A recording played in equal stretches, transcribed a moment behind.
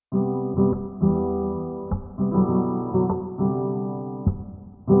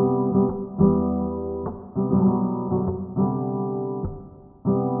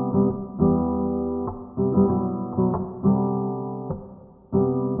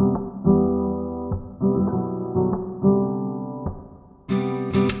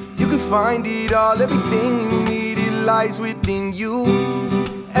find it all. Everything you need, it lies within you.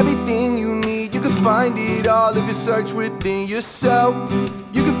 Everything you need, you can find it all if you search within yourself.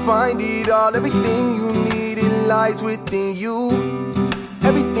 You can find it all. Everything you need, it lies within you.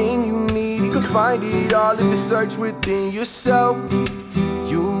 Everything you need, you can find it all if you search within yourself.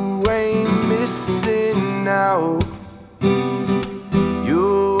 You ain't missing out.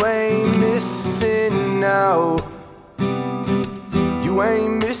 You ain't missing out. You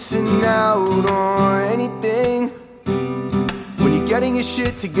ain't missing out on anything when you're getting your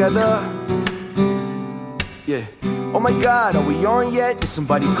shit together. Yeah. Oh my God, are we on yet? Did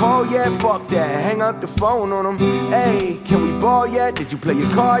somebody call yet? Fuck that, hang up the phone on them. Hey, can we ball yet? Did you play your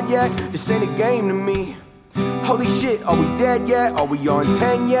card yet? This ain't a game to me. Holy shit, are we dead yet? Are we on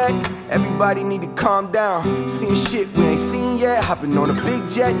 10 yet? Everybody need to calm down. Seeing shit we ain't seen yet. Hopping on a big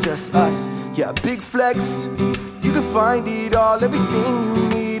jet, just us. Yeah, big flex. You can find it all. Everything you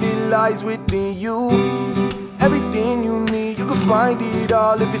need, it lies within you. Everything you need, you can find it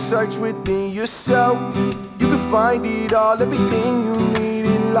all if you search within yourself. You can find it all. Everything you need,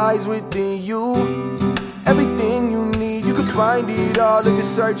 it lies within you. Everything you need, you can find it all if you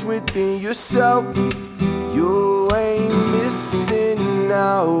search within yourself. You ain't missing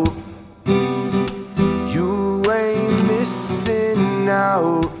out. You ain't missing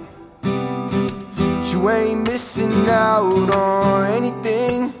out. You ain't missing out on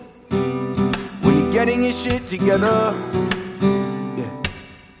anything when you're getting your shit together.